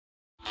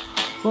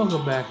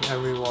Welcome back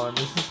everyone,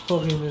 this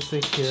is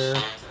Mystic here,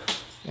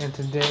 and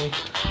today,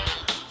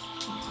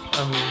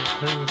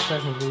 during the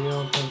second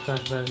video,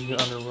 Crash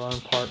Bandicoot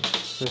Underrun Part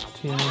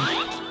 15.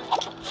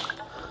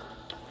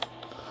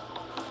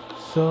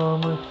 So,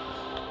 I'm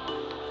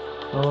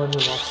going to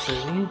do Lost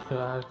City, because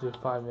I have to do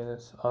 5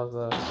 minutes of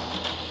the...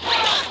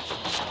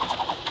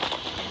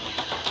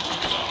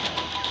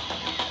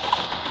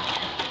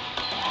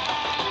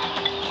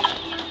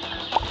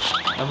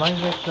 I might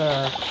get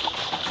the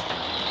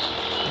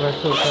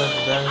retro Crash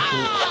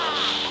Bandicoot,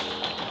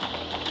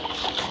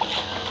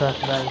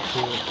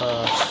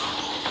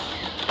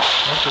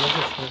 actually,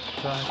 let's just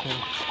try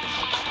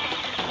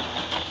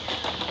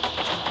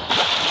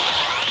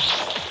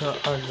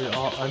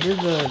I did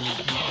the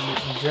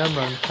gem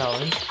run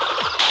challenge,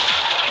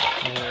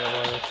 and it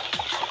was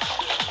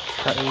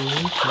quite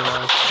easy,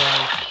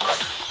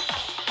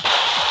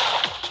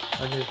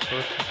 I did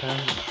first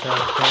attempt, and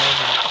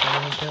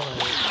second attempt, I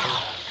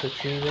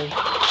succeeded.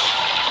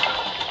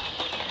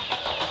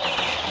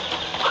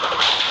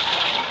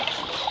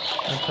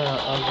 I'm kind of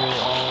ugly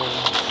all in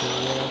the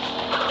video.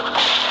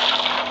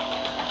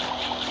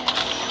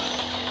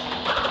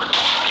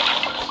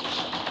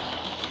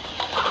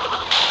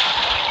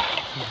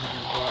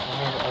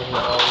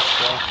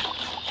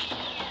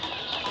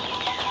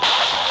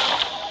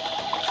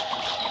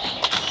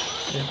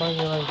 If I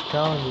get like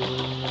challenges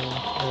in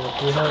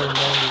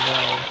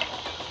 399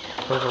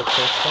 purple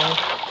crystals,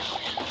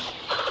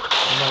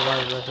 I'm not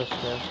right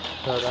retrospect,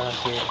 so that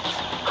actually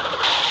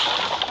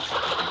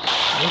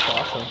looks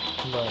awesome,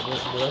 but the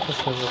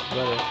retrospect looks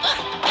better.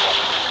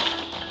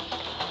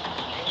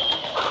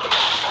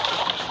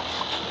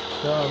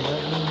 So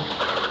let me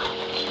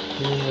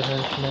use the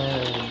henchman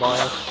and the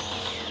boss.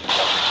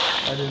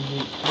 I did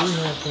beat 3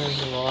 henchmen in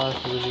the last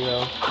video.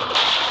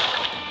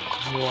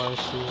 If you want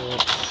to see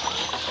it.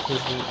 The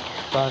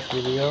last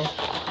video.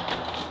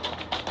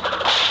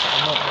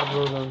 I'm not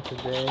uploading them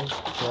today,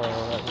 so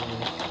let me.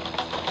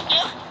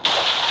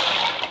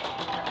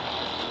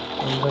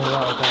 I'm going to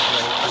lot of time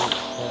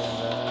and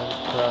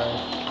try.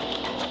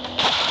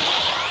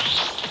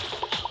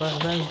 But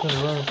now you can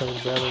run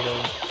something better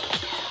than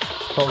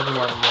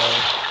Pokemon Go,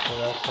 so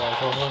that's why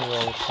Pokemon Go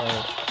is kind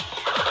of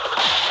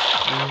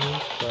easy,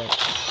 but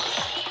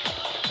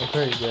I'm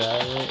pretty good at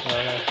it.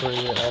 I'm not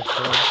pretty good at it.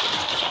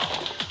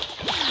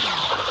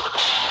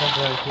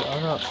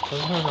 I'm not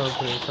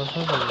pretty,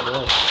 sometimes I'm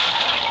good.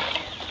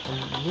 I'm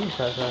doing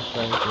Crash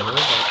Bandicoot, it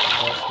is like the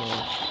best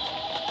game.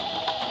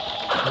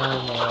 Time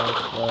in my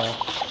life left.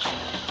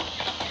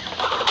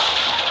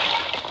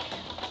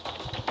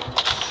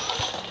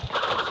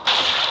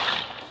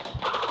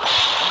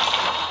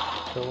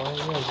 So why do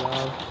you get a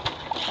job?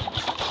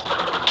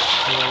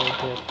 You know, we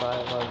get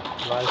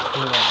live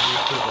stream on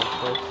YouTube or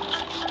Twitch.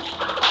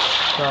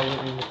 Probably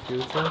in the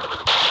future.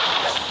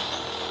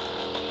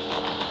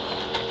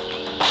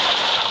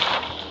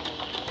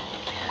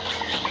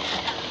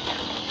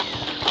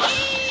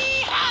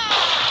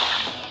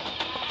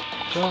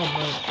 So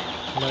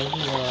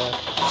maybe I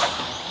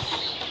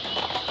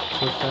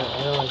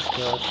like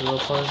the zero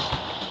parts.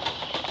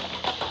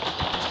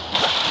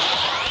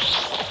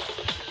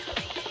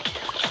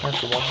 I have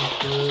to walk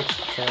through it,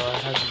 so I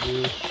have to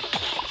make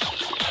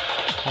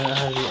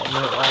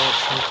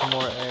some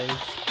more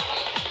eggs.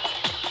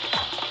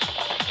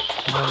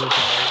 More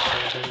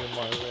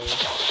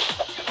eggs.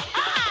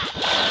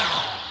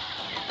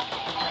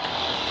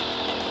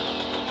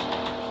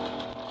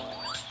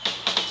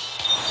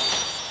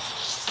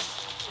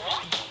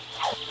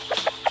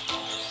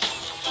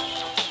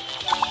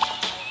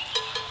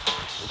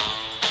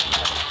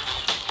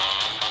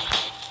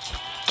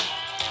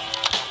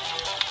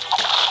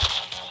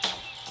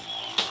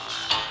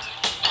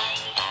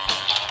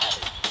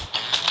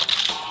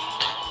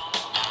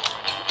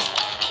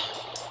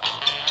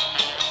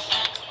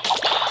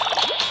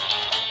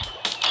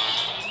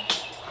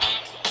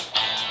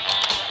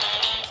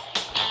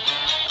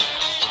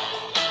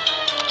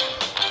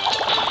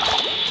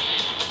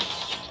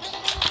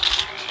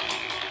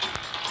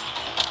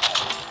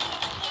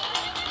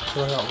 So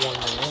I got 1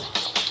 minute.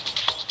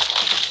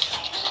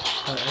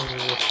 I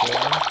ended this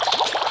one.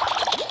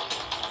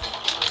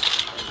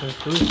 There's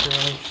 3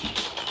 serums.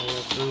 I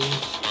got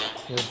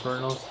 3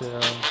 Infernal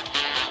Serum.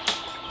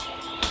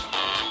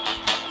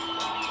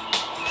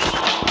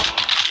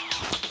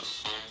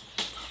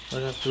 I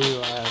got 3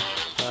 labs.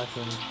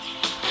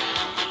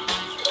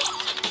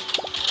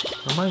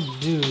 I might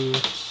do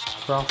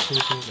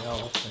Frost-Sleeping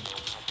Elephant.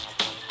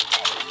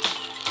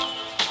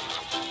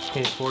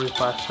 Okay,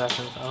 45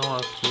 seconds. I don't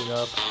want to speed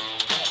up.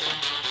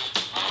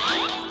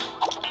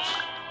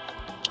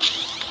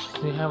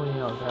 See how many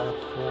I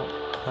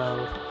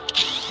have?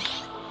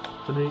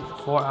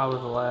 4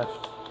 hours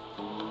left.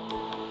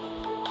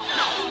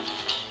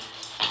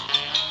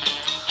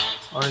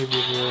 Already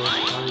beat the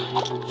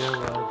gem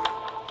run.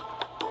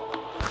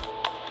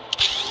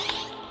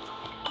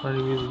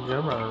 Already beat the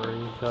gem run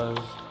already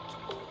because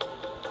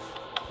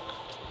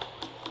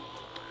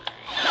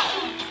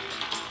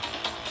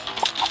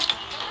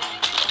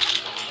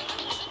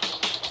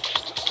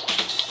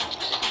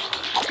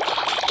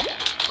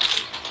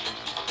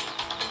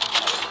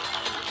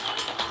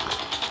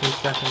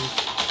seconds.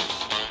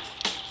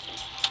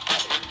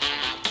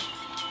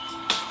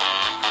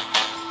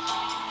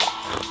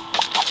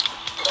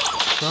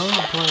 So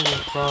I'm playing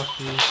with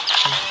Frosty and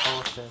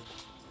Fawcett.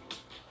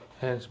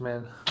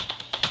 Henchman.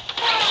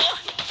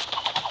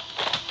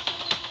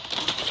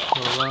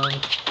 We'll run.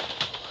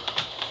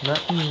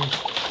 Nothing.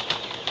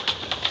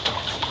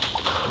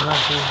 I'm not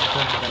doing the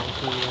second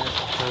thing yet,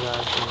 because I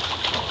have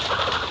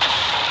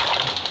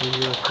to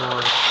use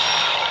more.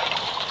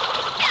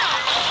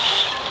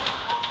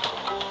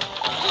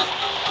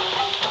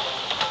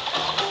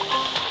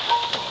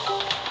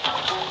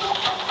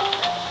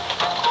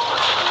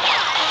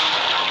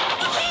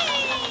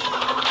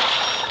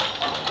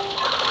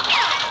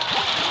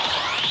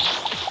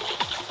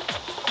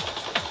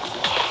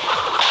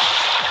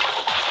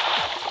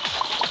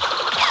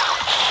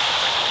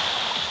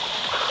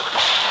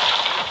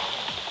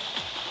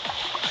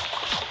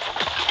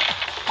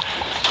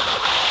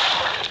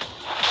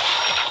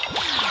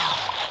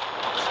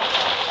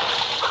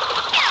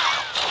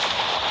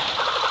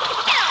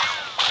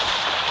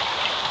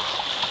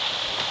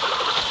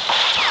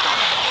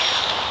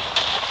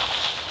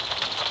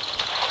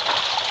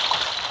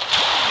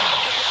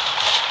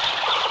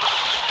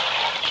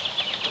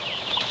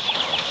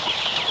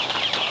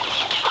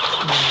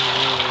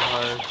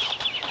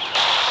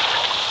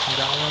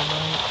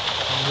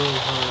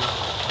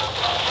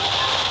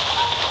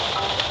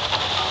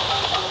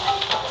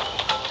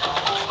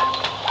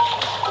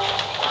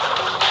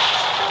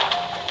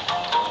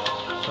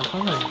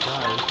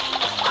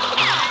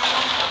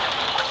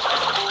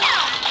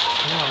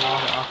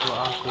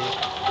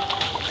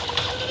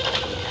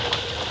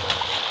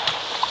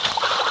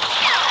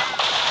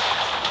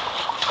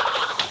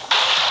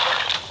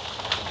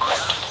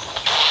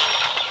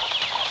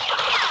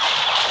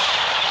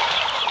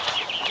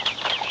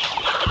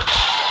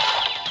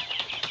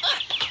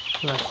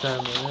 Last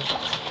 7 minutes,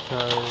 so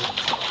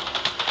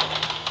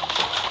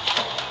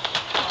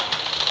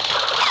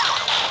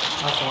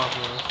I'll go off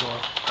on this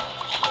one.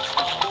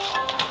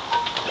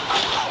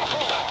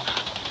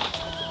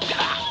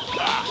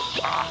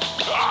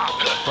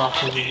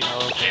 Frosty the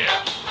elephant.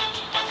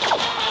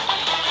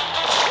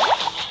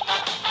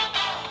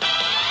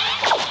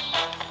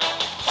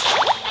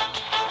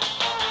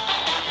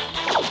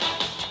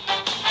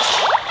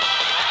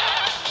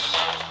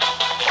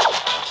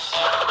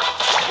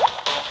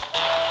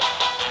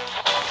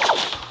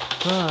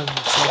 God,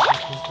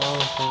 Frosty the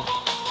elephant.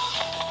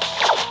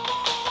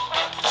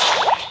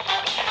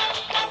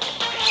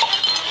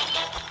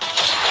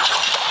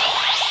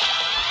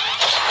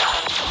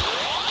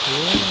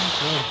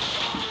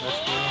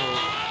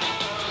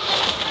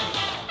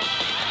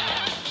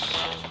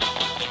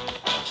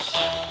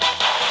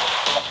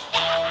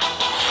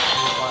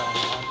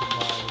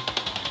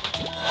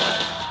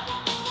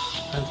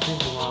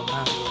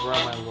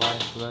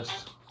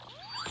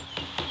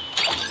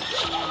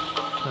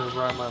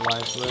 My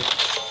life list.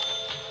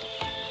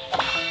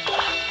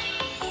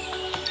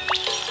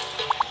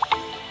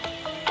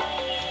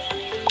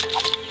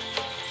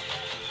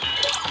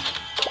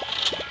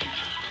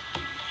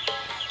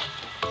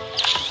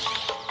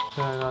 So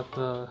I got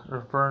the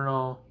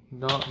Infernal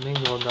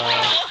Mingle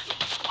dial.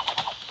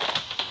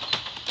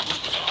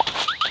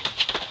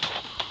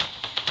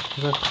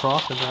 There's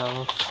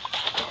crocodiles.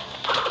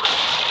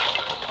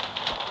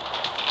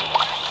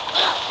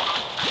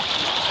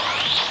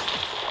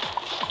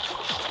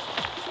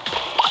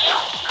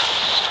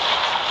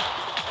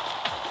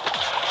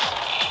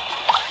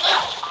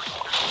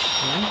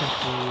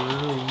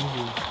 Really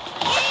easy.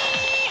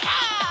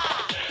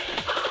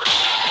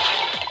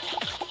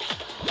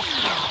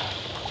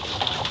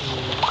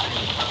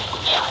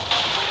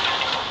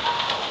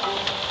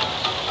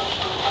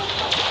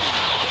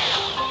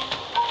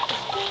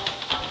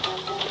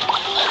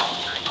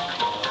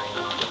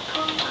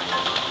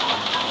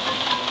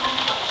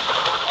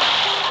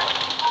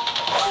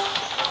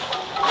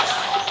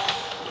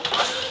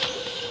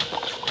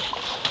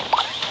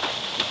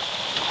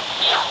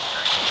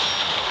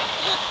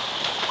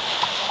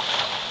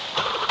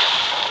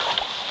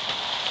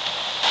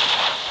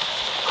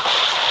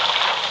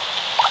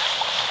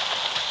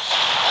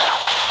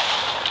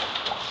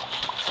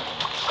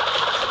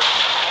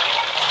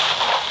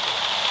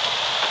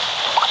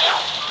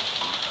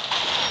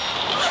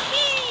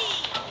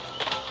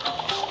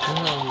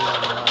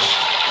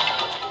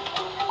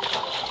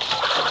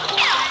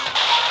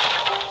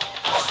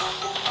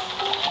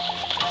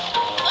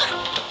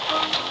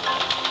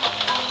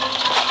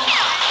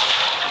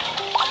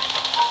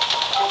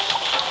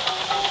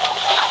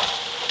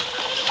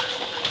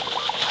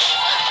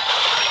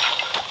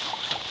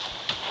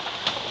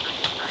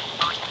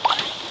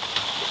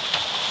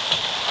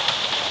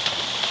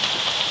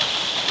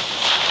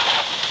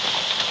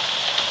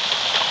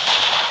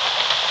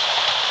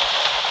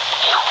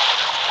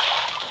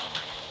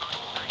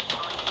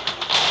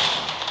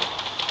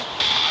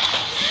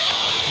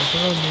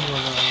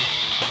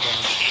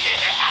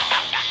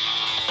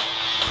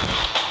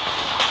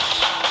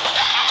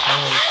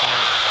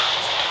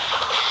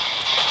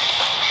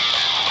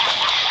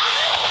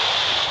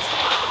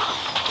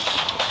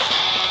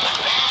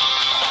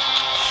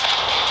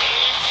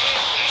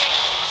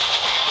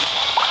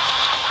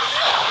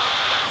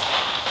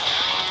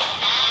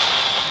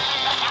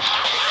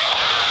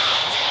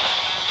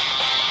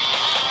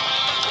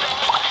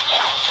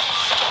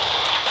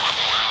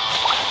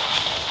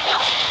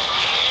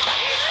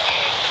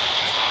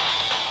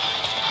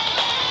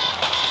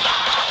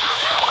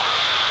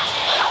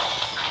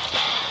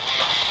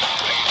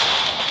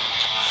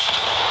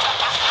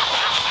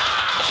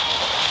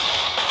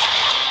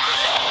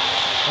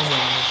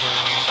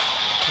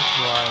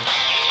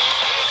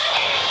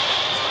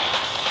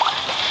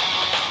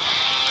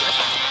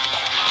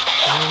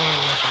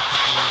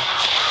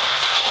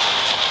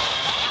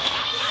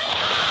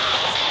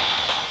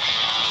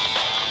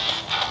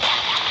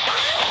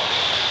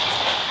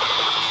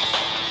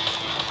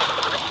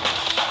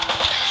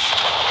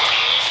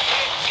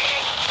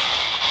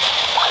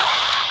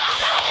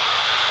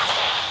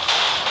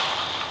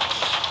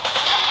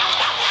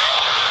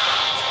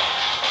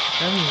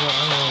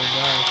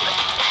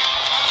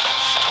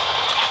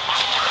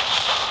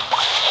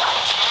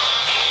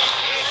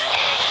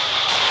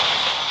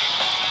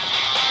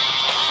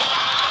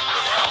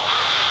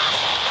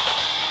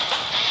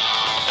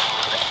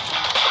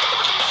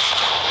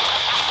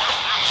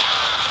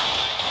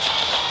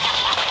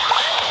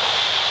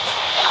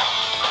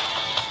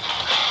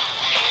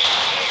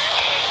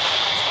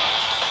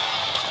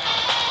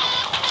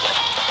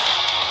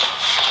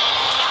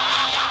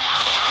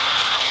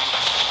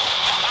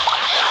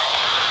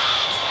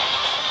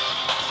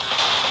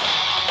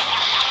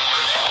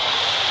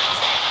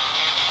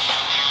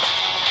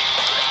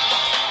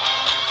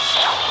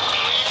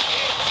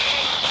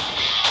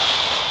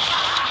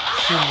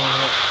 2 more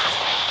hits.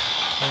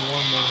 And 1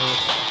 more hit.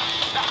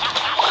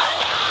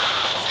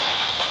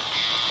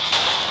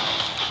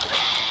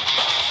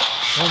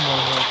 One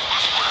more hit.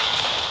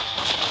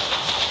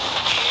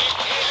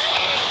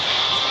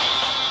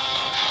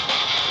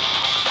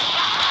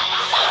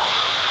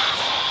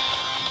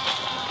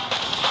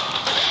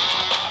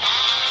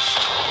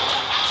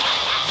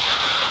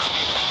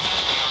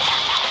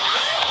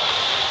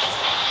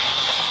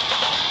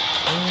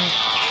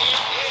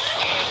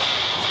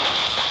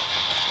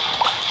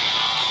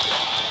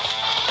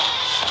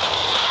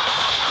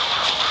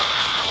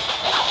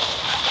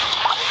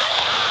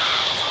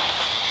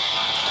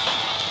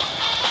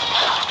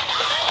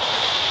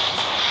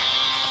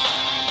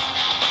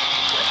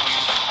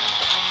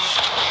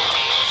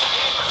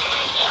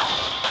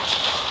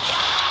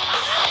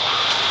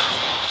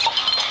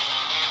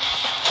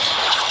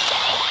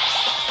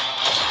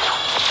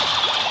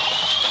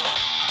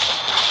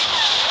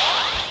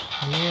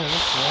 Yeah,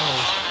 that's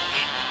right.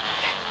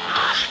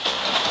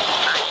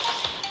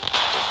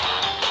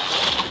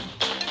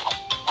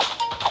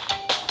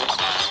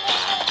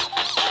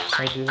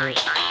 I did it.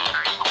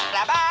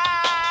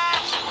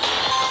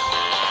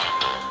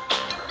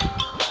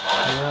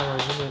 Yeah, I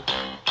did it.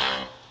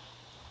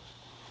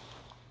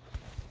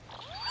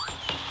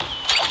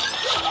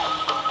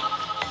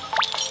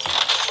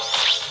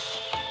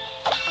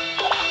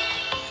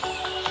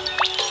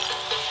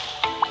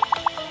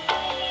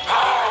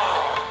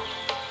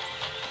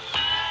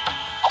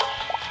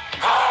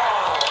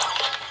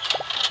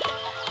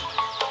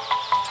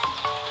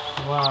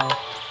 Wow.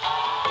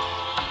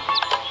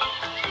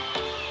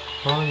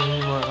 Oh, you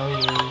need more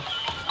onions.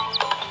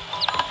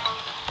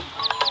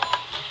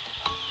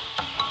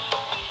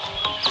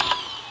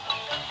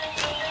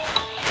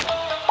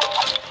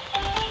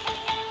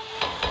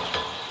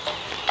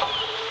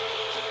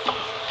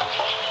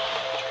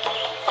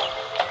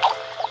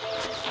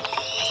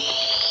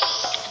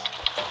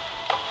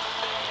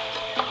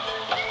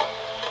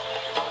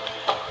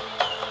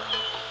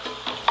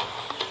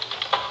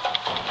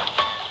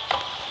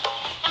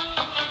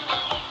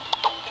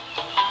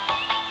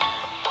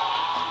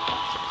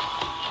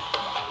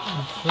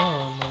 So,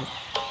 I'm like,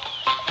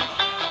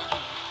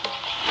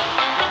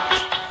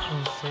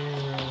 I'm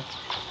saying,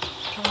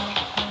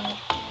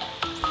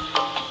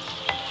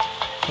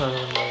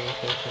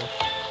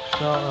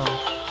 so,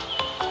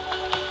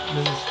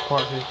 this is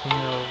part 15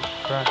 of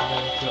Crash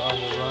Bandicoot on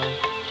the Run.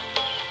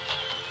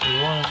 If you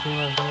want to see my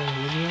other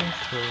videos,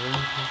 the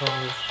links are in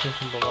the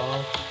description below.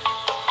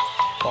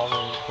 Follow me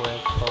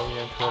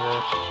on Twitter.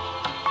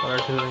 Or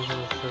 2 links in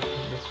the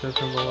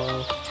description below.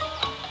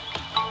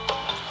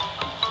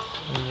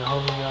 And I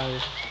hope you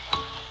guys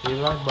leave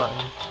a like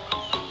button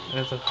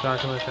and subscribe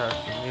to my channel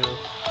if you're new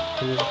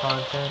to this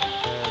content.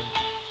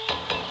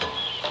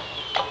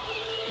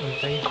 And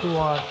thanks for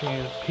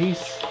watching.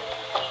 Peace.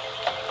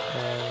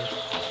 And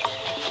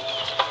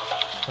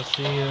I'll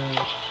see you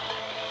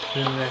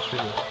in the next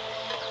video.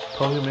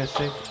 Pokemon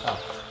Mystic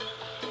out.